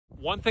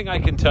One thing I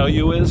can tell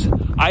you is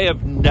I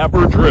have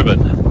never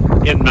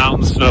driven in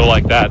mountain snow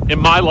like that in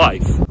my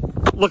life.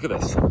 Look at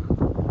this.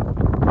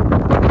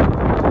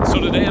 So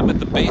today I'm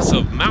at the base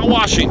of Mount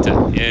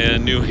Washington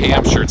in New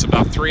Hampshire. It's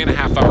about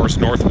 3.5 hours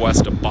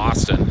northwest of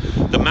Boston.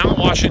 The Mount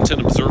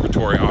Washington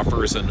Observatory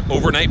offers an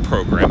overnight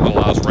program that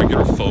allows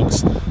regular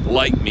folks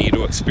like me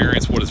to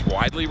experience what is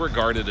widely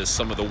regarded as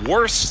some of the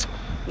worst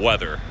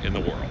weather in the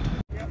world.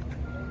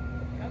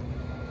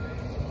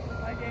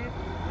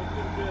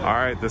 All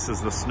right, this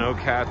is the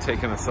Snowcat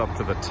taking us up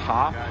to the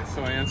top. Guys,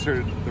 so I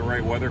answered the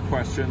right weather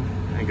question,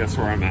 and guess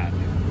where I'm at?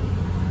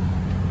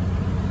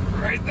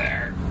 Right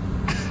there.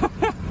 I've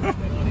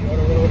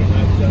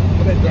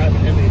been driving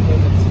heavy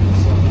equipment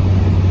since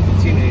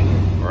a teenager.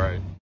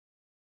 Right.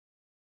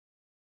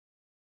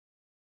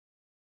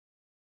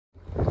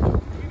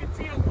 You can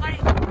see a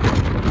light.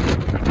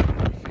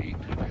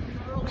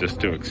 Just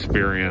to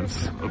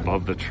experience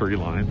above the tree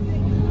line.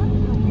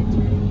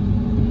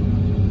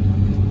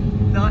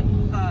 Not,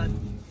 we're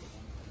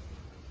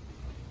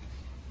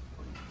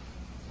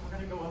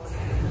gonna go up.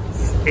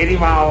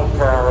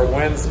 80-mile-per-hour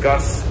winds,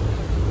 gusts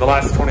the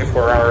last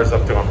 24 hours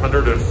up to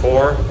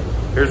 104.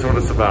 Here's what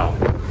it's about.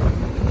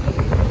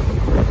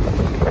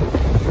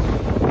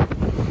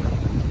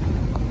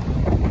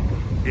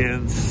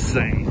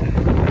 Insane.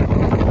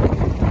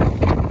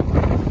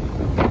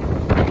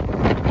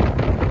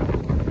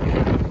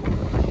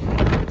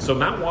 So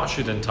Mount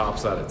Washington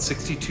tops out at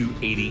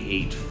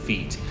 6,288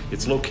 feet.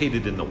 It's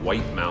located in the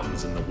White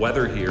Mountains, and the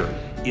weather here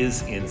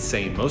is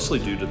insane, mostly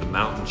due to the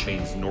mountain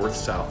chain's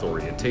north-south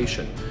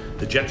orientation.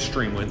 The jet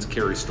stream winds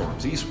carry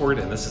storms eastward,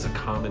 and this is a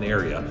common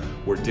area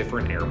where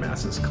different air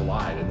masses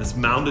collide. And this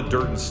mounded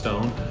dirt and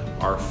stone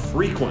are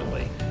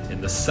frequently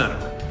in the center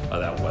of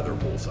that weather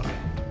bullseye.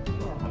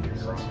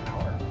 100 miles an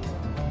hour.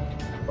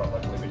 But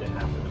luckily we didn't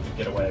have to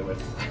get away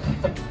with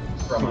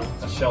from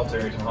a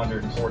sheltered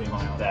 140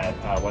 mile. That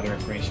weather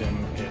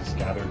information is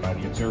gathered by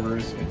the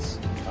observers. It's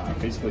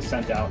basically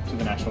sent out to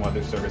the National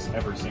Weather Service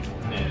every single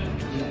day.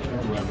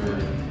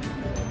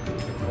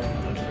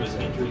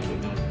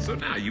 So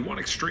now you want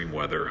extreme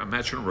weather?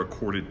 Imagine a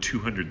recorded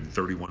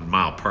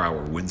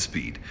 231-mile-per-hour wind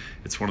speed.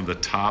 It's one of the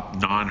top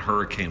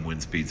non-hurricane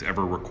wind speeds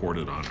ever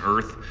recorded on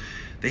Earth.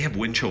 They have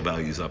wind chill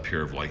values up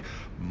here of like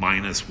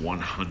minus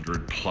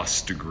 100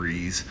 plus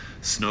degrees.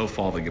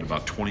 Snowfall, they get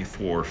about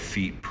 24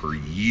 feet per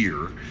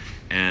year.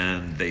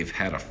 And they've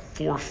had a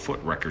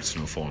 4-foot record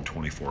snowfall in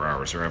 24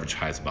 hours. Their average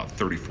high is about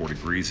 34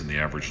 degrees and the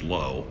average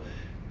low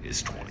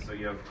is 20. So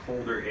you have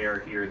colder air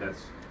here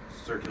that's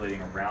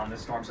circulating around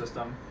this storm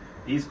system.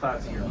 These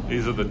clouds here.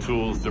 These are the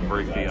tools to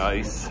break the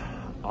ice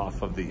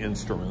off of the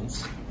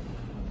instruments.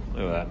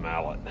 Look at that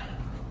mallet.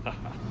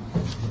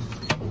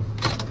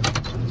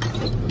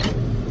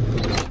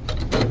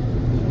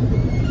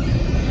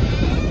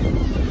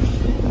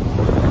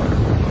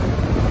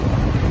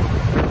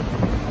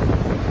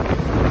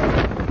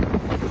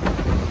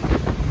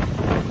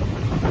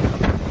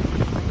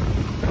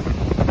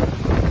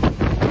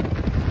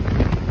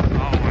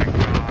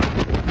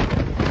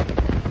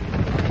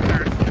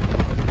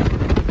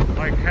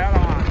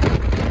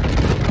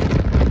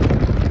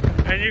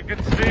 You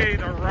can see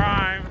the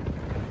rime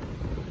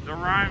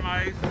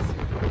ice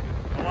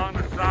along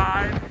the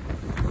side.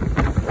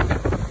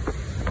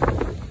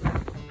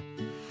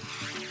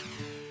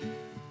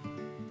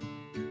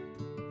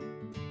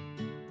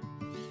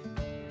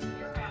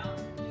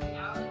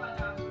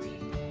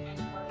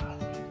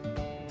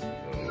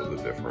 The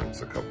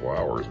difference a couple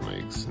hours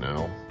makes.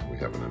 Now we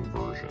have an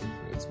inversion.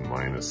 It's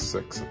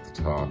 -6 at the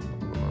top of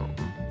the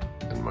mountain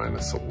and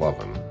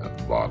 -11 at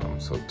the bottom.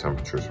 So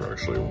temperatures are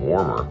actually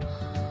warmer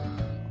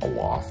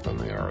aloft than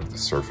they are at the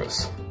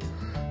surface.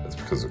 That's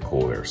because the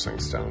cold air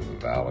sinks down to the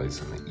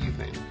valleys in the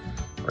evening.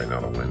 Right now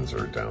the winds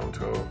are down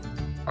to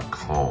a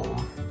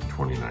calm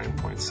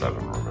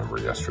 29.7. Remember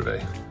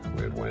yesterday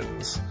we had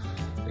winds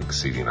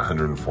exceeding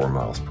 104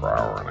 miles per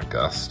hour and a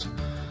gust.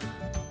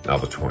 Now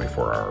the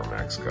 24-hour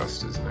max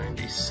gust is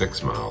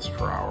 96 miles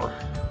per hour.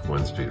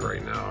 Wind speed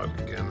right now at,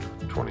 again,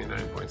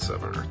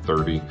 29.7 or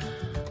 30.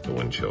 The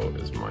wind chill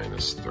is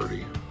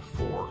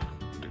 -34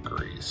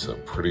 degrees. So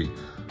pretty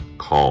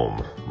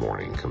calm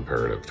morning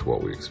comparative to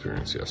what we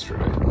experienced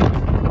yesterday.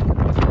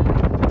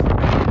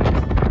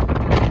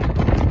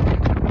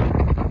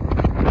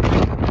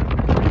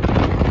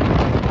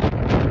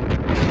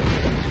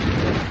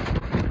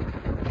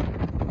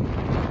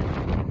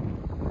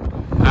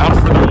 Out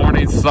for the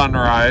morning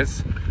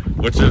sunrise,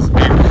 which is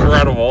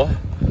incredible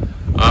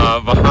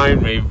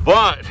behind me,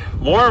 but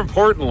more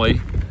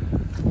importantly,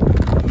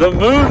 the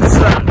moon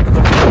set,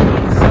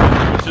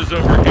 which is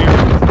over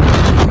here.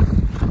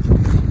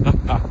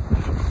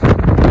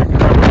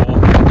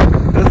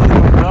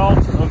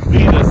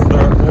 Venus, the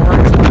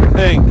orange and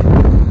pink,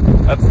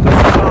 that's the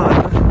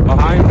sun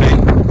behind me,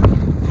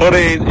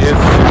 putting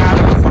its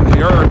shadow from the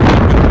earth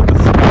into the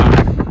sky.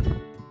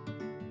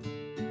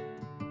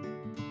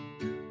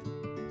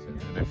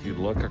 And if you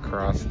look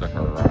across the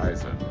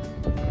horizon,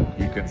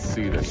 you can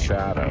see the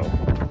shadow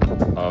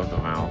of the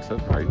mountain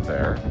right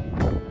there.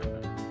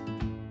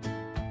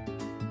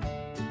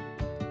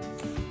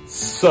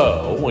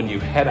 So when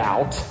you head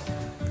out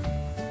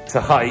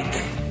to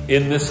hike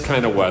in this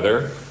kind of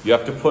weather, you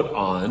have to put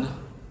on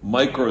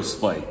micro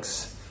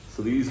spikes.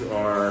 So these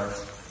are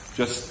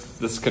just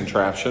this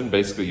contraption.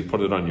 Basically, you put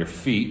it on your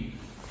feet,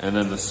 and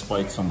then the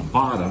spikes on the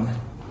bottom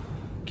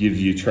give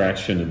you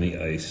traction in the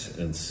ice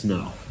and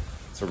snow.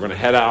 So we're gonna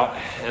head out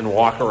and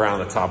walk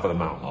around the top of the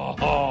mountain.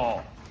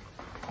 Oh.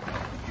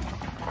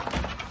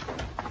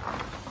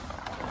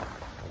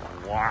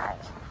 Wow.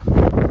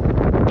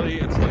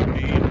 It's like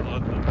being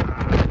on the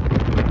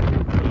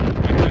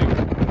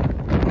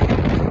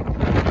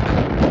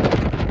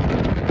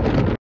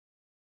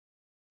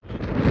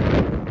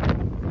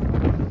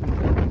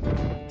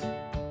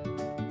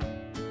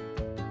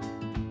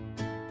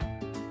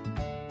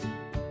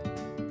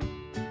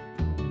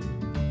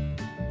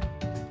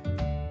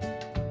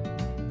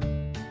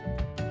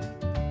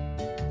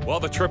Well,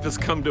 the trip has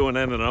come to an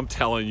end, and I'm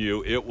telling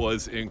you, it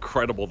was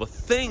incredible. The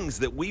things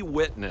that we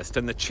witnessed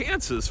and the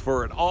chances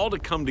for it all to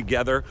come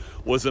together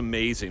was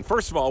amazing.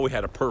 First of all, we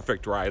had a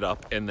perfect ride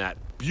up in that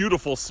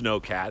beautiful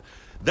Snowcat.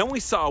 Then we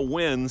saw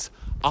winds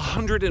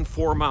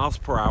 104 miles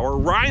per hour,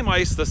 rime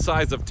ice the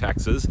size of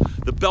Texas,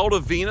 the belt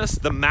of Venus,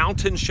 the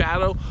mountain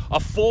shadow, a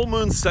full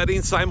moon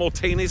setting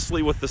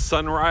simultaneously with the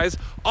sunrise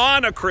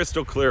on a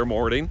crystal clear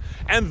morning,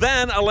 and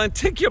then a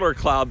lenticular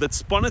cloud that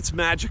spun its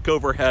magic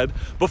overhead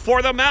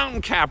before the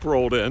mountain cap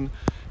rolled in.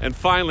 And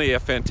finally, a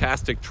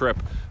fantastic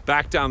trip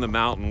back down the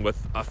mountain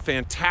with a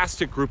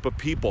fantastic group of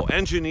people,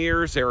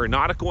 engineers,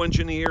 aeronautical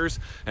engineers,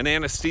 an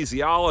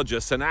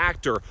anesthesiologist, an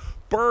actor,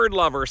 bird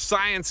lover,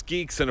 science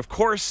geeks, and of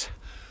course,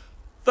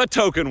 the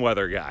token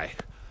weather guy.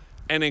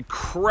 An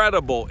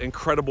incredible,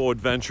 incredible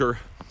adventure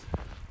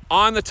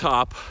on the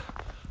top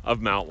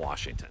of Mount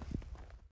Washington.